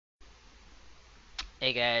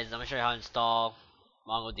Hey guys, I'm gonna show you how to install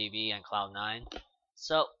MongoDB and Cloud9.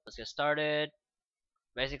 So let's get started.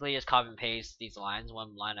 Basically, just copy and paste these lines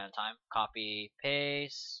one line at a time. Copy,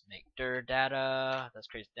 paste, make dir data. Let's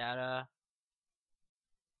create data.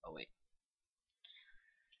 Oh wait,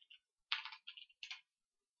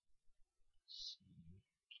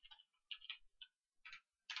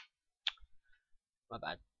 my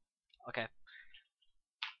bad. Okay,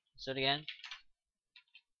 let's do it again.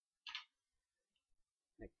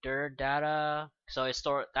 Make dir data. So it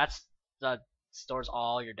stores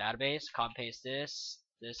all your database. Copy paste this.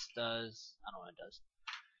 This does I don't know what it does.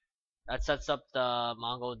 That sets up the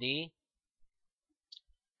MongoDB.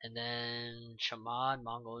 And then chmod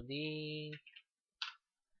MongoDB.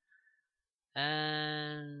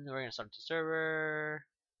 And we're gonna start the server.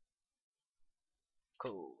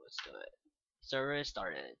 Cool, let's do it. Server is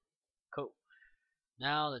started. Cool.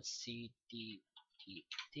 Now let's see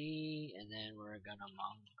and then we're gonna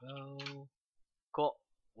mongo. Cool.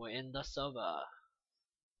 We're in the server.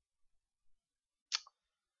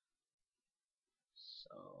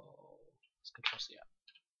 So let's control C up.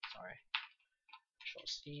 Sorry. Control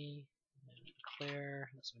C and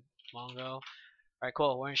clear. That's Mongo. Alright,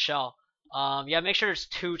 cool. We're in shell. Yeah, make sure there's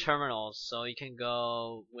two terminals. So you can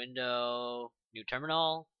go window, new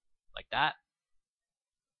terminal, like that.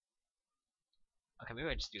 Okay, maybe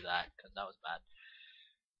I just do that because that was bad.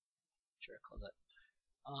 Sure, close it.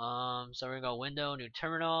 So we're gonna go window, new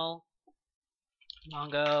terminal,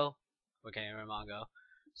 Mongo. Okay, we're in Mongo.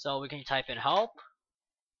 So we can type in help,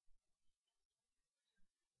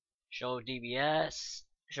 show DBS,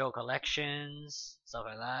 show collections, stuff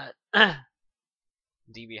like that.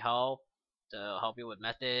 DB help to help you with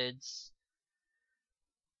methods.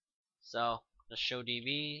 So let's show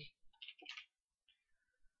DB.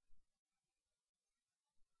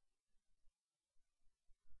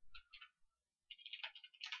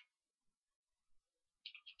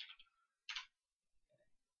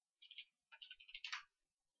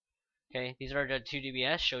 Okay, these are the two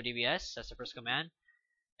DBS, show DBS, that's the first command.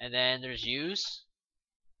 And then there's use,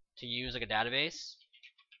 to use like a database.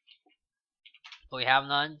 But we have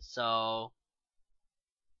none, so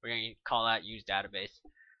we're gonna call that use database.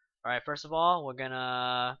 Alright, first of all, we're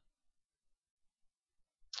gonna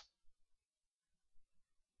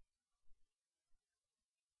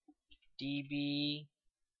db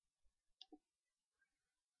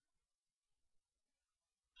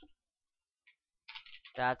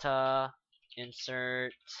data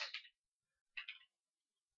insert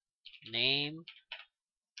name.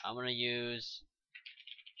 I'm gonna use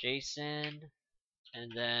JSON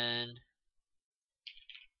and then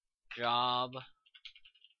job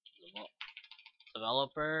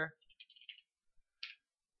developer.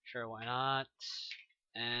 Sure, why not?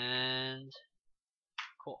 And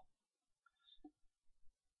cool.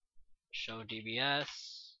 Show DBS.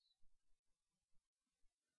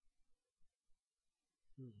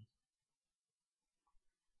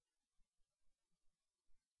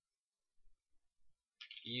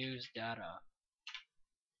 Use data.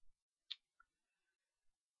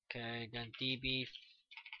 Okay, then db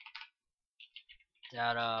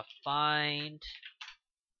data find.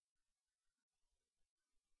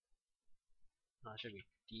 No, it should be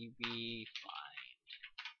db find.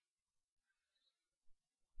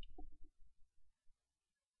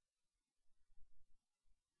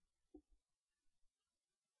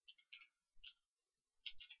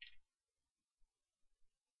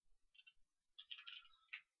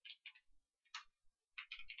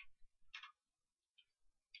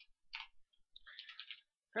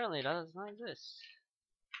 Apparently that does not exist.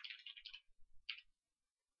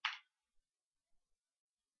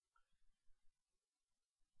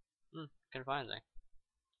 Couldn't find anything.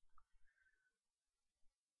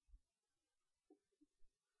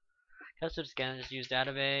 Let's just again just use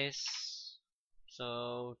database.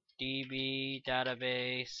 So db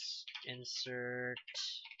database insert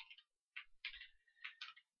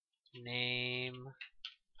name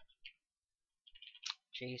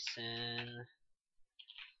JSON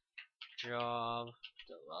job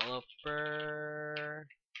developer.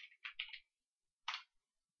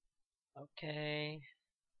 Okay.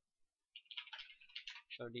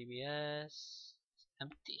 Show DBS.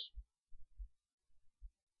 Empty.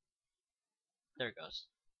 There it goes.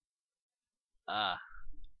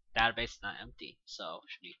 Database is not empty, so it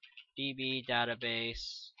should be DB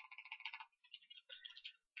database.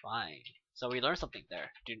 Fine. So we learned something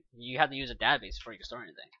there. Dude, you have to use a database before you can store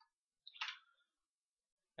anything.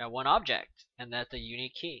 One object, and that's a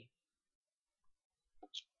unique key.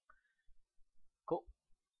 Cool.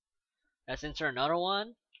 Let's insert another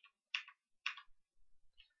one.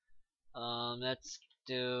 Let's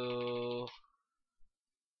do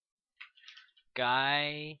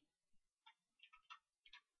guy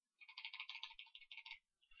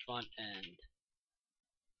front end.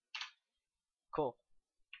 Cool.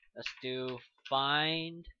 Let's do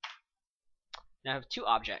find. Now I have two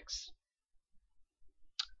objects.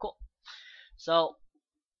 Cool. So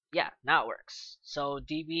yeah, now it works. So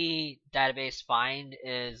DB database find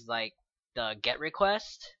is like the get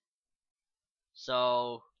request.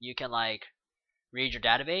 So you can like read your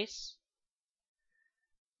database.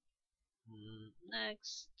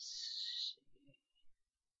 Next.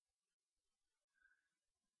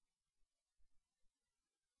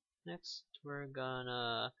 Next, we're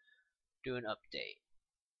gonna do an update.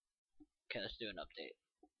 Okay, let's do an update.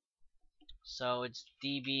 So it's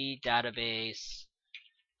DB database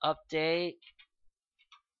update,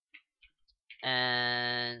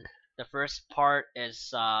 and the first part is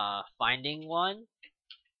finding one,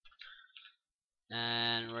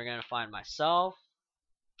 and we're gonna find myself,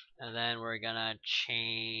 and then we're gonna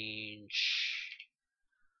change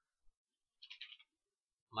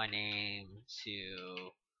my name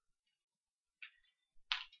to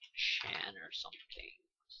Chan or something.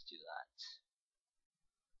 Let's do that.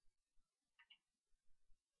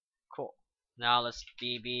 Cool. Now let's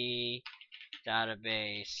DB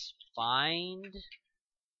database find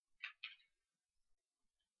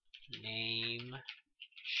name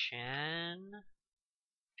Chan,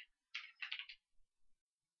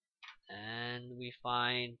 and we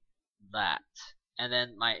find that, and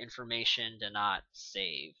then my information did not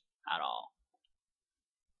save at all.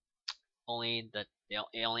 Only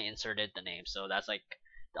it only inserted the name, so that's like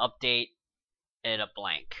the update it a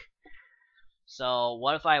blank. So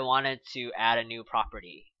what if I wanted to add a new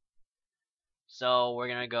property? So we're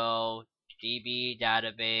gonna go DB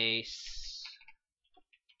database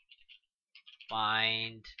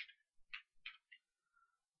find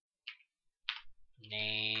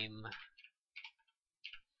name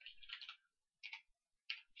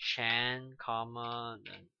Chan, comma,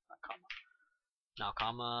 then comma, now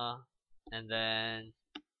comma, and then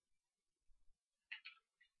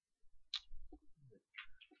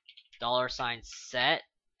 $ set,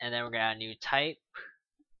 and then we're gonna add a new type.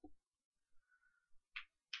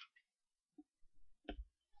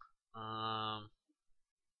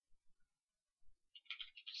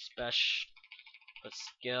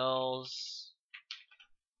 Skills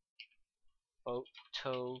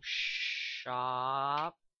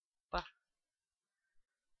Photoshop,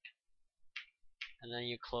 and then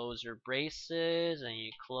you close your braces and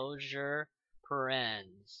you close your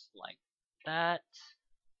parens like that.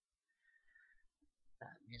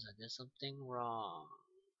 That means I did something wrong.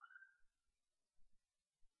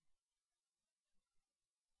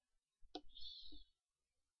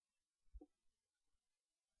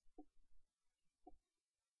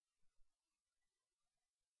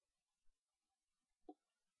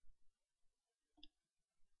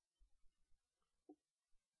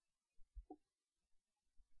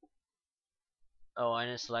 Oh, I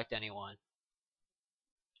didn't select anyone.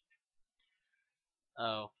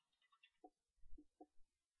 Oh.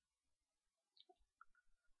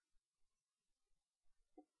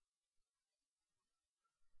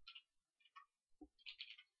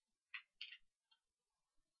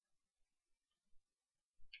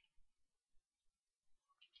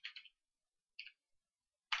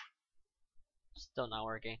 Still not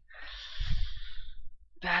working.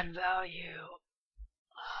 Bad value.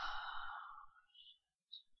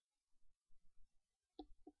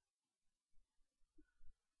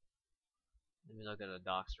 Let me look at the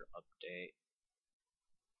docs for update.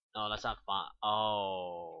 No, that's not fine.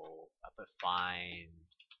 Oh, I put fine.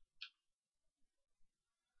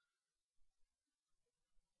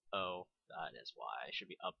 Oh, that is why. It should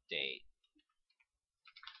be update.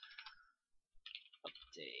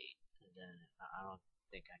 Update. And then I don't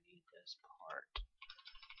think I need this part.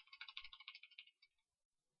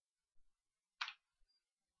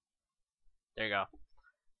 There you go.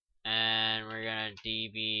 And we're gonna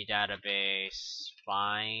DB database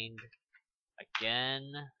find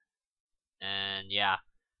again. And yeah,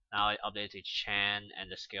 now I update to Chan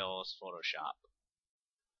and the skills Photoshop.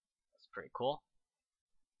 That's pretty cool.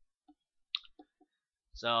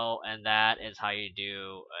 So, and that is how you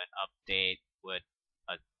do an update with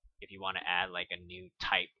if you want to add like a new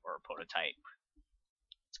type or prototype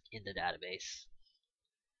in the database,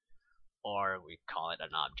 or we call it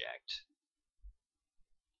an object.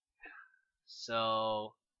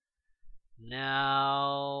 So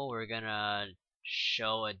now we're gonna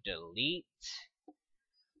show a delete.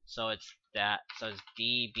 So it's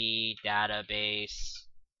DB database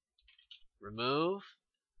remove,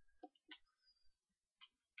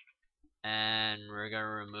 and we're gonna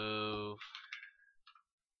remove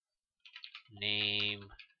name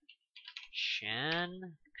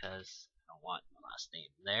Chan because I don't want my last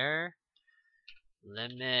name there.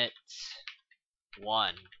 Limit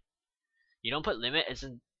 1. You don't put limit, it's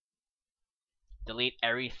in delete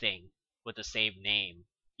everything with the same name.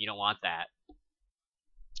 You don't want that.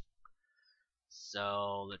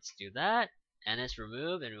 So let's do that. And it's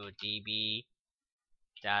removed, and we'll db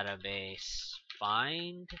database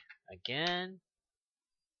find again.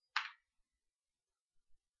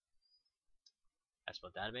 I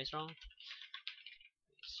spelled database wrong.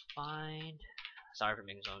 Find. Sorry for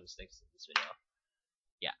making some mistakes in this video.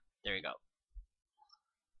 Yeah, there you go.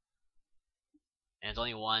 And it's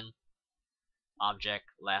only one object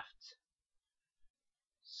left.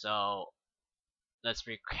 So let's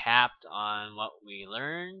recap on what we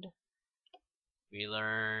learned. We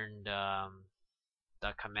learned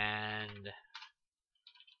the command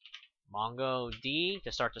MongoD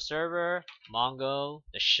to start the server, Mongo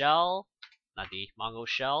the shell, not the Mongo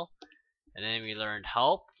shell, and then we learned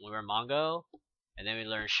help. We learned Mongo, and then we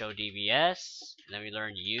learned show DBS, and then we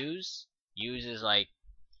learned use. Use is like,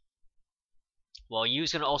 well,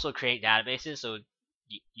 use can also create databases. So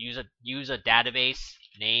use a database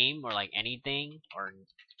name or like anything, or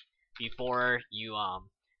before you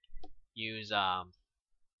use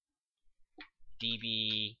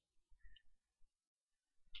db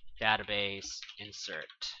database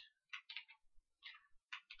insert,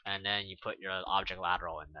 and then you put your object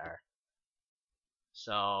lateral in there.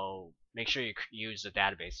 So make sure you use the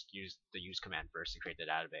database, use the use command first to create the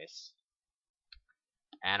database.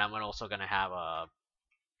 And I'm also gonna have a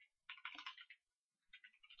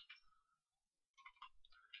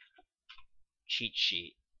cheat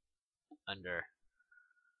sheet under.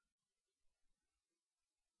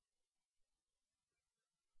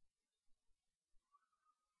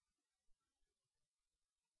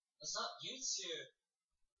 What's up, YouTube?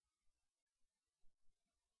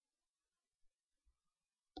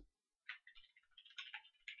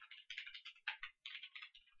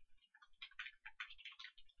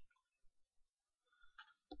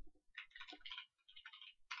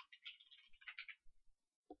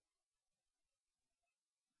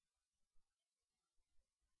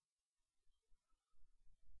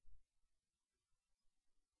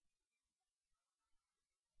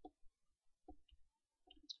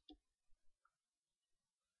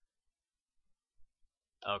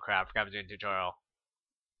 Oh crap, I forgot to do a tutorial.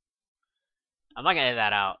 I'm not gonna edit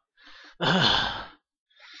that out.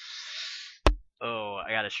 Oh,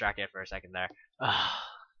 I got distracted for a second there.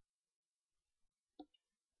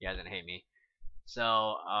 You guys didn't hate me. So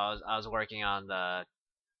I was working on the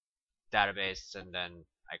database and then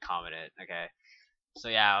I commented. Okay. So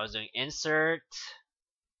yeah, I was doing insert,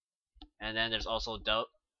 and then there's also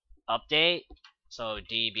update. So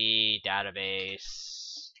db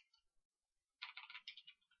database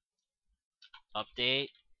update.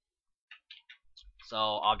 So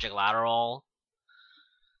object lateral,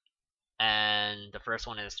 and the first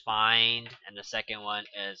one is find, and the second one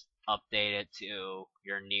is updated to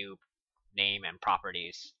your new name and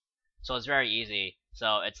properties. So it's very easy.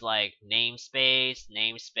 So it's like namespace,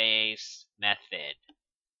 namespace, method,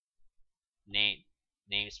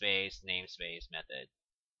 namespace, method.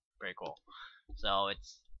 Very cool. So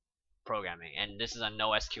it's programming, and this is a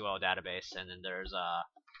NoSQL database, and then there's a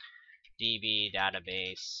db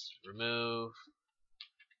database remove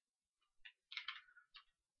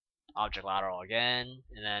object lateral again,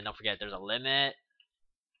 and then don't forget there's a limit,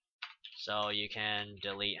 so you can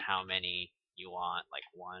delete how many you want, like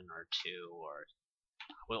 1 or 2, or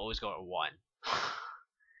we'll always go at 1.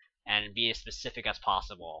 And be as specific as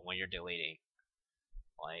possible when you're deleting,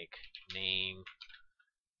 like name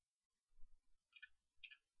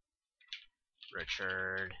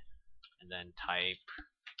Richard, and then type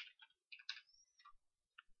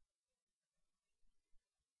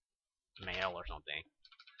male or something,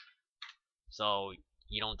 so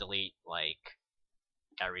you don't delete like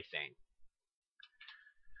everything.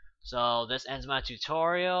 So this ends my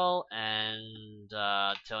tutorial, and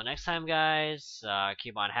till next time guys,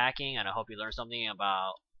 keep on hacking, and I hope you learned something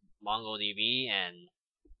about MongoDB. And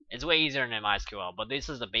it's way easier than MySQL, but this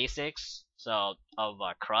is the basics of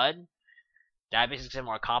CRUD. Databases are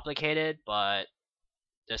more complicated, but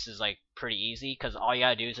this is like pretty easy because all you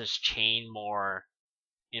gotta do is just chain more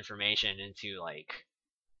information into like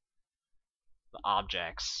the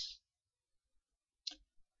objects.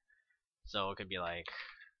 So it could be like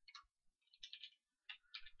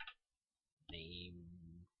name,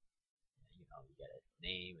 you know, you get it,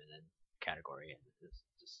 name, and then category, and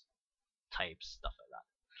just type stuff like that.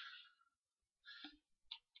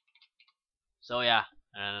 So yeah,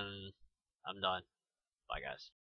 and I'm done. Bye guys.